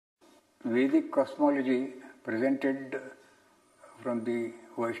Vedic cosmology presented from the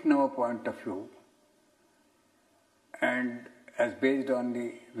Vaishnava point of view and as based on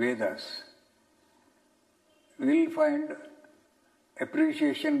the Vedas will find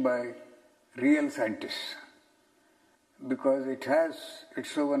appreciation by real scientists because it has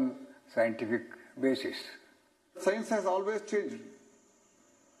its own scientific basis. Science has always changed.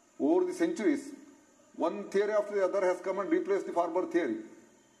 Over the centuries, one theory after the other has come and replaced the former theory.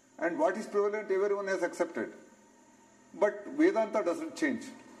 And what is prevalent, everyone has accepted. But Vedanta doesn't change.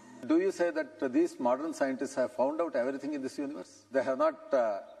 Do you say that these modern scientists have found out everything in this universe? They have not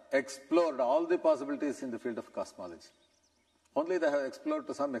explored all the possibilities in the field of cosmology. Only they have explored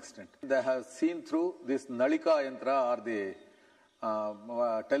to some extent. They have seen through this Nalika Yantra or the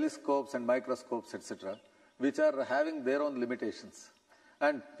telescopes and microscopes, etc., which are having their own limitations.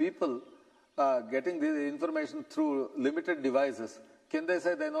 And people getting the information through limited devices, can they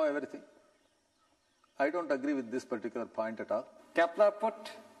say they know everything? I don't agree with this particular point at all. Kepler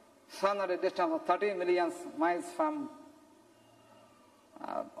put Sun at a distance of 30 million miles from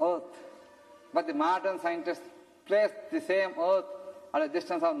Earth, but the modern scientists placed the same Earth at a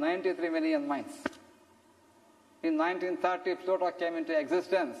distance of 93 million miles. In 1930, Pluto came into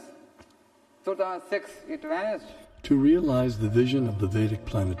existence. 2006, it vanished. To realize the vision of the Vedic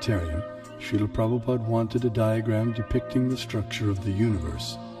planetarium, Srila Prabhupada wanted a diagram depicting the structure of the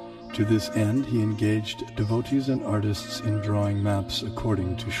universe. To this end, he engaged devotees and artists in drawing maps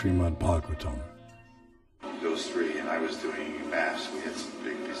according to Srimad Bhagavatam. Those three, and I was doing maps. We had some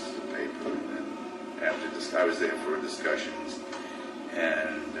big pieces of paper, and then after this, I was there for discussions,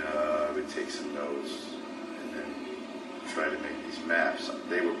 and I would take some notes, and then try to make these maps.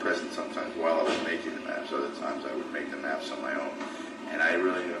 They were present sometimes while I was making the maps. Other times, I would make the maps on my own. And I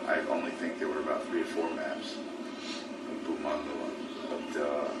only think there were about 3 or 4 maps of Bhumandala.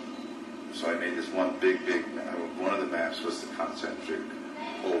 But, so I made this one big map. One of the maps was the concentric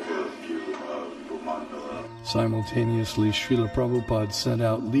overview of Bhumandala. Simultaneously, Srila Prabhupada sent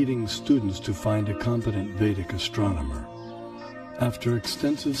out leading students to find a competent Vedic astronomer. After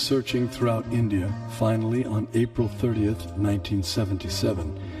extensive searching throughout India, finally on April 30th,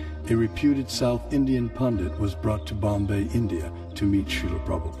 1977, a reputed South Indian pundit was brought to Bombay, India, to meet Srila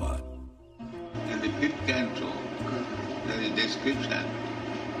Prabhupada. In the 5th canto, there is a description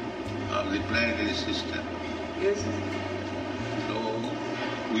of the planetary system. Yes. So,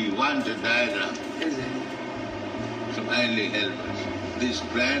 we want a diagram. Yes. So kindly help us. This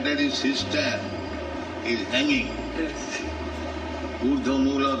planetary system is hanging. Yes. Urdhva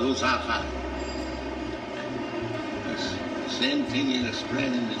Mula Dosakha. Same thing is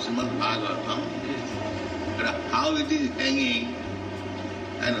explained in the Srimad Bhagavatam. But how it is hanging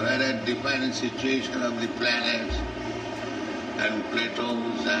and where at different situation of the planets and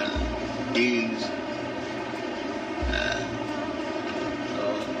plateaus and hills. So,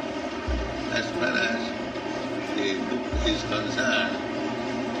 as far as the book is concerned,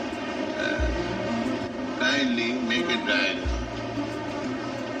 kindly make a diagram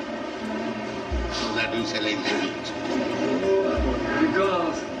so that we shall exhibit.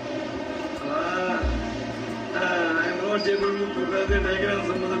 Because I'm not able to prepare the diagram,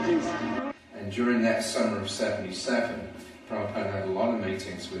 some other things. And during that summer of 77, Prabhupada had a lot of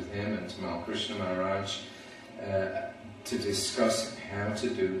meetings with him and Tamal Krishna Maharaj to discuss how to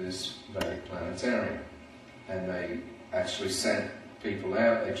do this Vedic planetarium. And they actually sent people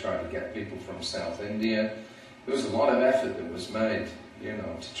out. They tried to get people from South India. There was a lot of effort that was made,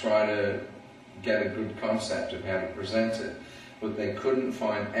 to try to get a good concept of how to present it. But they couldn't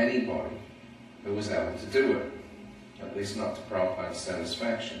find anybody who was able to do it, at least not to Prabhupada's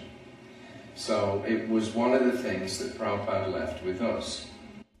satisfaction. So it was one of the things that Prabhupada left with us.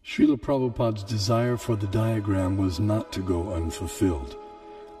 Srila Prabhupada's desire for the diagram was not to go unfulfilled.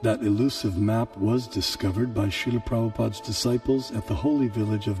 That elusive map was discovered by Srila Prabhupada's disciples at the holy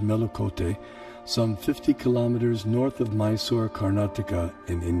village of Melukote, some 50 kilometers north of Mysore, Karnataka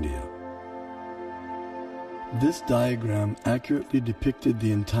in India. This diagram accurately depicted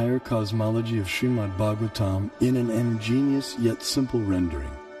the entire cosmology of Srimad Bhagavatam in an ingenious yet simple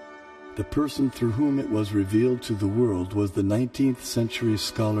rendering. The person through whom it was revealed to the world was the 19th century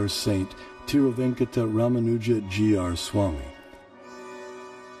scholar saint Tiruvenkata Ramanuja G.R. Swami.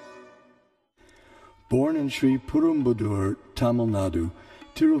 Born in Sri Perumbudur, Tamil Nadu,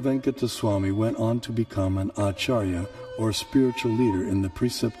 Tiruvenkata Swami went on to become an acharya or spiritual leader in the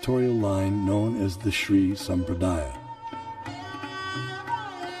preceptorial line known as the Sri Sampradaya.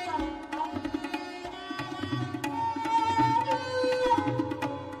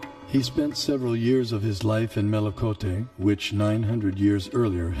 He spent several years of his life in Melakote, which 900 years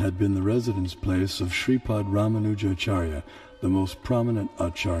earlier had been the residence place of Sripad Ramanujacharya, the most prominent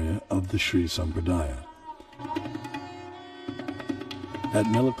acharya of the Sri Sampradaya. At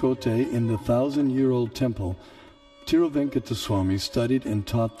Melakote, in the 1,000-year-old temple, Tiruvenkataswamy studied and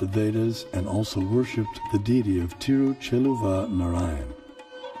taught the Vedas and also worshipped the deity of Tirucheluva Narayan.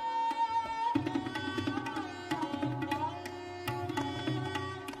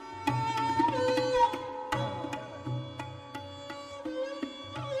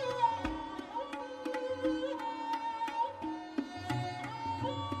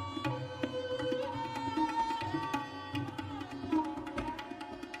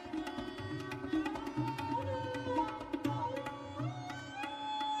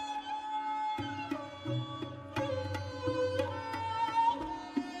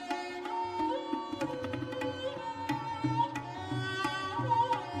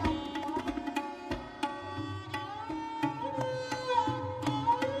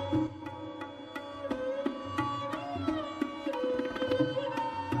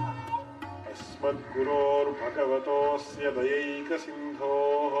 अस्मद्गुरोर्भगवतोऽस्य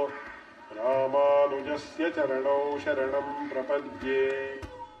दयैकसिन्धोः रामानुजस्य चरणौ शरणं प्रपद्ये.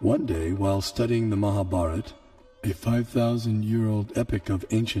 One day, while studying the Mahabharata, a 5,000-year-old epic of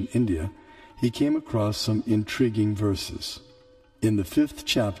ancient India, he came across some intriguing verses. In the 5th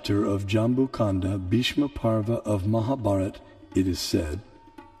chapter of Jambukanda, Bhishma Parva of Mahabharata, it is said,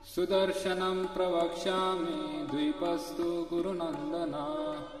 Sudarshanam pravakshami dvipastu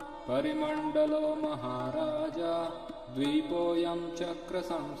gurunandana parimandalo maharaja dvipoyam chakra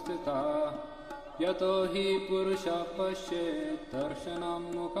samstita yato hi purusha pashyet darshanam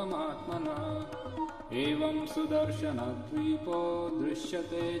mukhamatmana evam sudarshana dvipo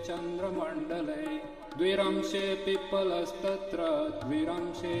drishyate chandramandale dviramshe pipalastatra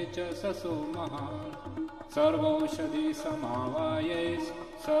dviramshe cha saso mahan sarvaushadhi samavayes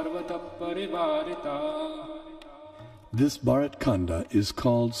sarvatah parivarita. This Bharat Khanda is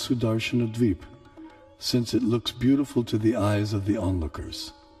called Sudarshana Dvip, since it looks beautiful to the eyes of the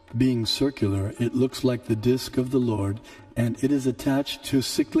onlookers. Being circular, it looks like the disk of the Lord, and it is attached to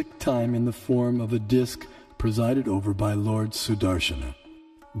cyclic time in the form of a disk presided over by Lord Sudarshana.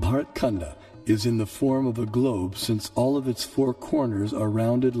 Bharat Khanda is in the form of a globe, since all of its 4 corners are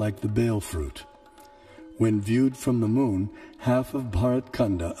rounded like the bale fruit. When viewed from the moon, half of Bharat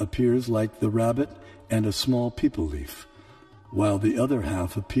Khanda appears like the rabbit and a small peepal leaf, while the other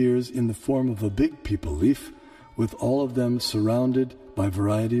half appears in the form of a big peepal leaf, with all of them surrounded by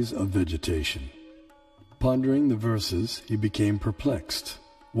varieties of vegetation. Pondering the verses, he became perplexed.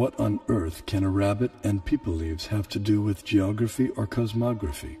 What on earth can a rabbit and peepal leaves have to do with geography or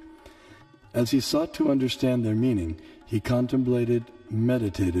cosmography? As he sought to understand their meaning, he contemplated,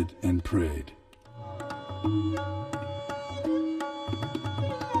 meditated, and prayed.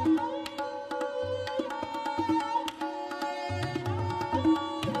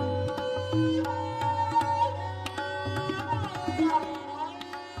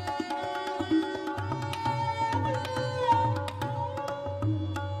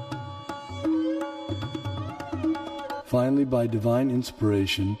 Finally, by divine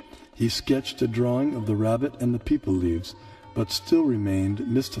inspiration, he sketched a drawing of the rabbit and the peepal leaves, but still remained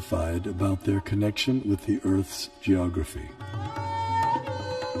mystified about their connection with the Earth's geography.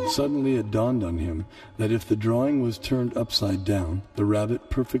 Suddenly it dawned on him that if the drawing was turned upside down, the rabbit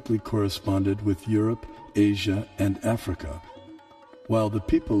perfectly corresponded with Europe, Asia, and Africa, while the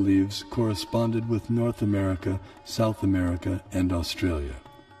peepal leaves corresponded with North America, South America, and Australia.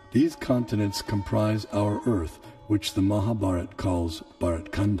 These continents comprise our Earth, which the Mahabharata calls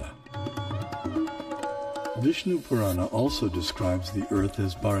Bharat Khanda. Vishnu Purana also describes the earth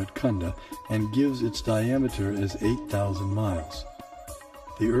as Bharat Khanda and gives its diameter as 8,000 miles.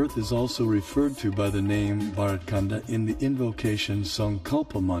 The earth is also referred to by the name Bharat Khanda in the invocation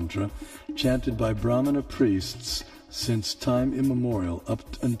Sankalpa mantra chanted by Brahmana priests since time immemorial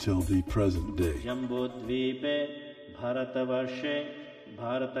up until the present day. Jambudvipe Bharatavarshe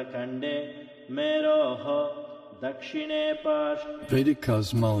Bharatakande Meroho Vedic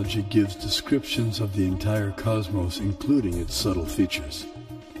cosmology gives descriptions of the entire cosmos, including its subtle features.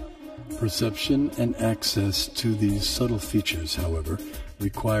 Perception and access to these subtle features, however,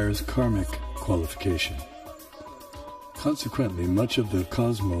 requires karmic qualification. Consequently, much of the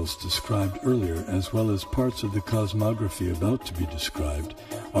cosmos described earlier, as well as parts of the cosmography about to be described,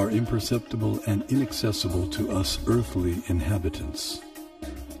 are imperceptible and inaccessible to us earthly inhabitants.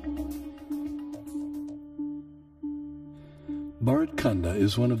 Bharat Khanda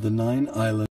is one of the 9 islands